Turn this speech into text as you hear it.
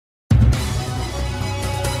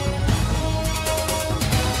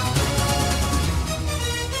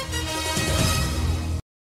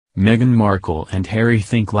Meghan Markle and Harry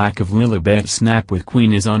think lack of Lilibet's snap with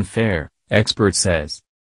Queen is unfair, expert says.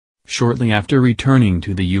 Shortly after returning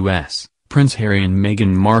to the U.S., Prince Harry and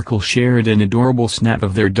Meghan Markle shared an adorable snap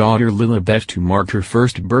of their daughter Lilibet to mark her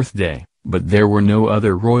first birthday, but there were no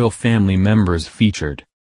other royal family members featured.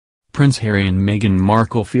 Prince Harry and Meghan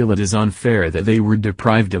Markle feel it is unfair that they were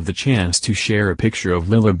deprived of the chance to share a picture of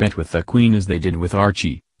Lilibet with the Queen as they did with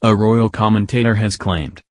Archie, a royal commentator has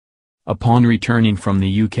claimed. Upon returning from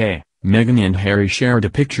the UK, Meghan and Harry shared a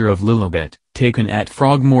picture of Lilibet, taken at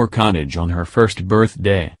Frogmore Cottage on her first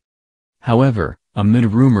birthday. However, amid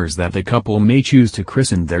rumors that the couple may choose to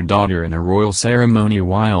christen their daughter in a royal ceremony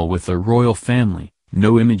while with the royal family,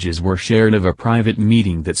 no images were shared of a private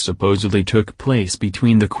meeting that supposedly took place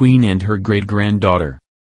between the Queen and her great-granddaughter.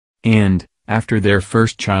 And, after their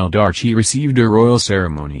first child Archie received a royal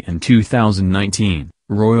ceremony in 2019,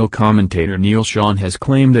 royal commentator Neil Sean has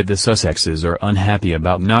claimed that the Sussexes are unhappy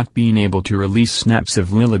about not being able to release snaps of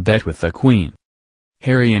Lilibet with the Queen.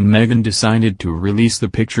 Harry and Meghan decided to release the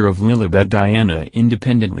picture of Lilibet Diana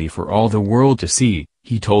independently for all the world to see,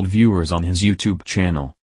 he told viewers on his YouTube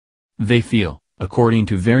channel. They feel, according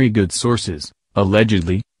to very good sources,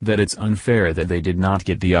 allegedly, that it's unfair that they did not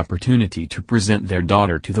get the opportunity to present their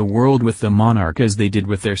daughter to the world with the monarch as they did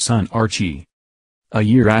with their son Archie. A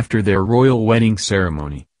year after their royal wedding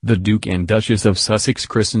ceremony, the Duke and Duchess of Sussex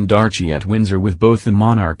christened Archie at Windsor with both the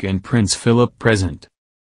monarch and Prince Philip present.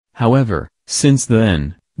 However, since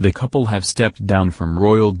then, the couple have stepped down from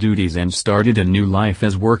royal duties and started a new life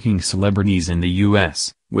as working celebrities in the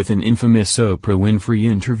U.S., with an infamous Oprah Winfrey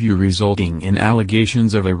interview resulting in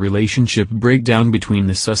allegations of a relationship breakdown between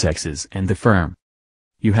the Sussexes and the firm.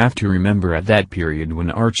 You have to remember at that period when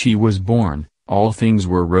Archie was born, all things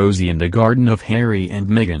were rosy in the garden of Harry and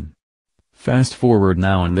Meghan. Fast forward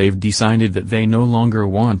now and they've decided that they no longer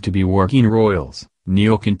want to be working royals,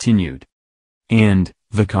 Neil continued. And,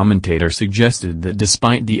 the commentator suggested that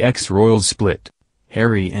despite the ex-royals split,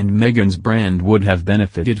 Harry and Meghan's brand would have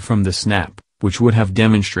benefited from the snap, which would have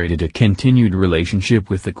demonstrated a continued relationship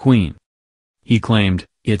with the Queen. He claimed,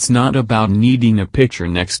 "It's not about needing a picture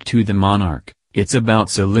next to the monarch, it's about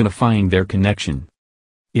solidifying their connection.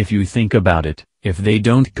 If you think about it, if they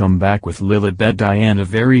don't come back with Lilibet Diana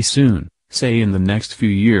very soon, say in the next few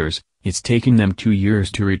years, it's taking them 2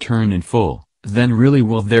 years to return in full, then really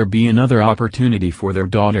will there be another opportunity for their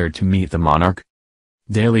daughter to meet the monarch?"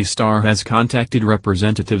 Daily Star has contacted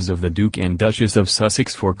representatives of the Duke and Duchess of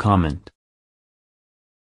Sussex for comment.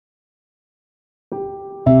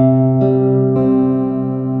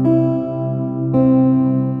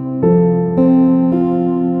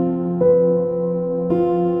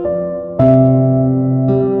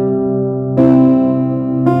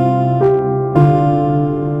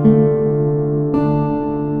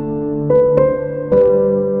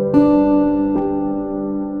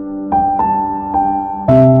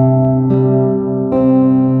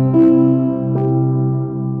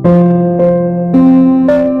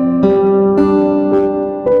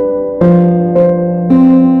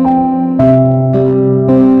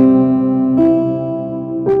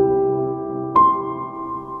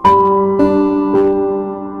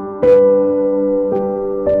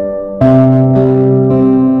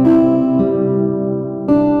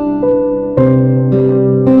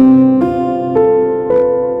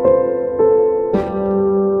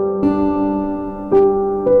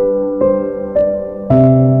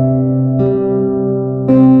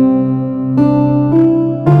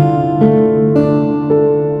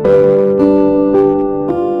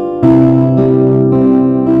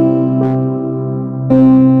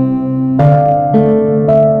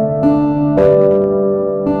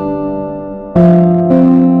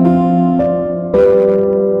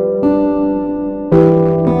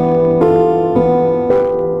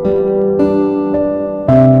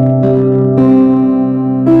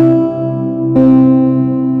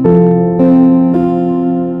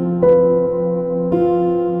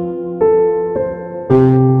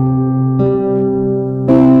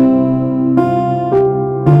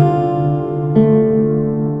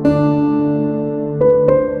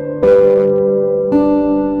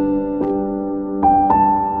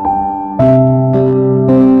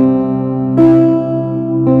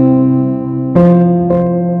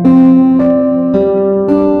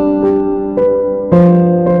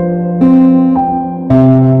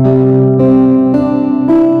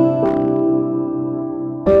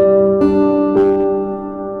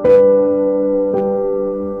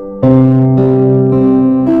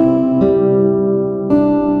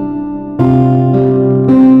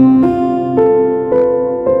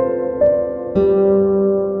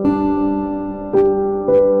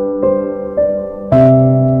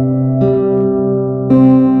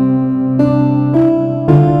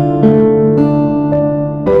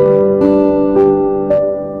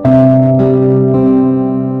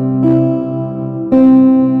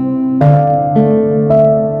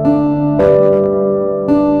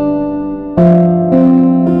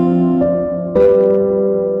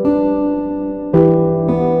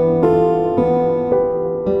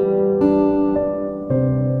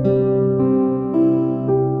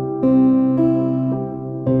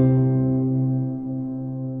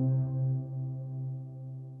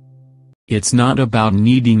 It's not about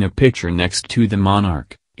needing a picture next to the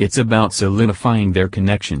monarch, it's about solidifying their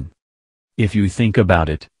connection. If you think about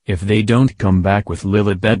it, if they don't come back with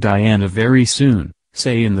Lilibet Diana very soon,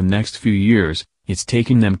 say in the next few years, it's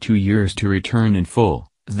taking them 2 years to return in full,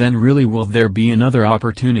 then really will there be another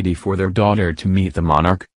opportunity for their daughter to meet the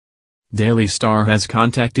monarch? Daily Star has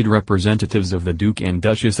contacted representatives of the Duke and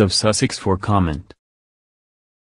Duchess of Sussex for comment.